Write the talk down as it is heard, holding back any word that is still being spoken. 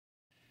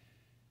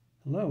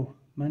Hello,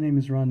 my name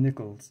is Ron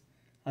Nichols.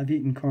 I've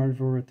eaten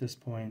carnivore at this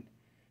point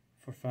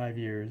for 5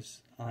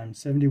 years. I'm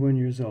 71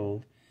 years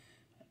old.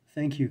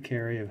 Thank you,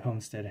 Kerry of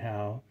Homestead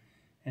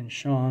and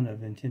Sean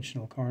of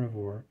Intentional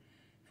Carnivore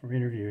for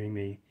interviewing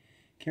me.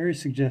 Kerry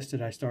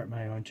suggested I start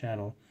my own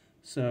channel,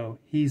 so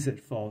he's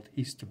at fault.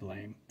 He's to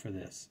blame for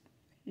this.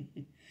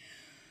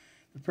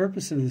 The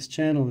purpose of this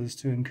channel is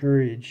to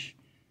encourage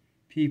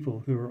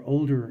people who are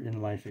older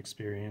in life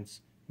experience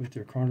with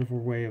their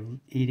carnivore way of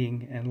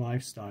eating and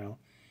lifestyle.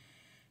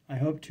 I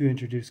hope to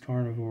introduce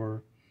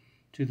carnivore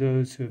to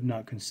those who have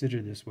not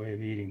considered this way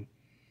of eating.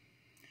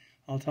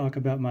 I'll talk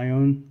about my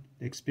own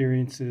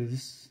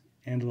experiences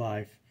and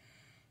life.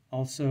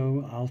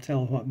 Also, I'll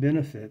tell what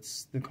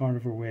benefits the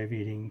carnivore way of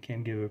eating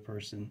can give a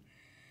person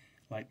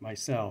like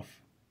myself.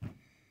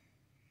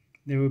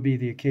 There will be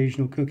the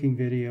occasional cooking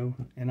video,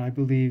 and I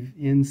believe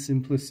in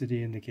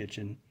simplicity in the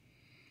kitchen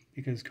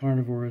because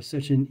carnivore is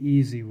such an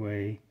easy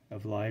way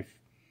of life.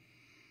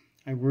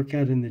 I work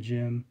out in the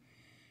gym,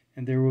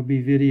 and there will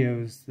be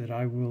videos that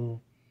I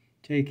will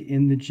take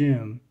in the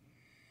gym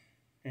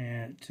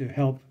and to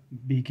help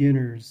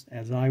beginners,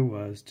 as I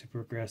was, to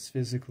progress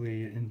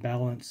physically in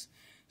balance,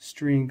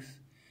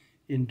 strength,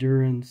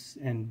 endurance,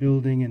 and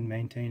building and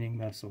maintaining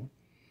muscle.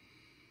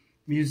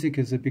 Music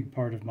is a big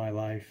part of my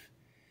life,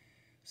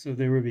 so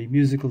there will be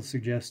musical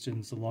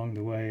suggestions along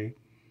the way.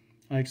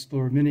 I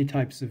explore many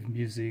types of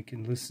music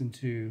and listen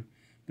to,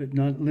 but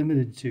not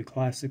limited to,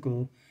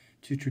 classical,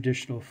 to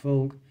traditional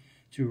folk,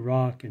 to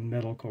rock and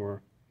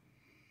metalcore.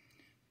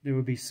 There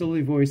will be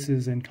silly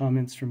voices and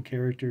comments from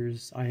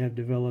characters I have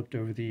developed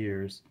over the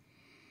years.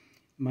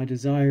 My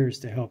desire is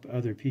to help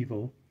other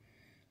people.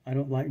 I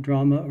don't like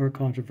drama or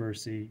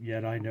controversy,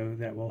 yet I know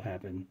that will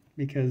happen,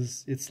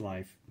 because it's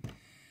life.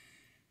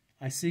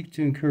 I seek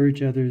to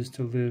encourage others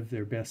to live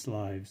their best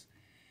lives.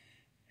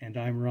 And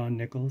I'm Ron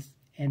Nichols,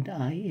 and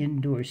I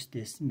endorse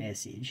this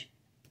message.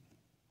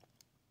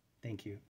 Thank you.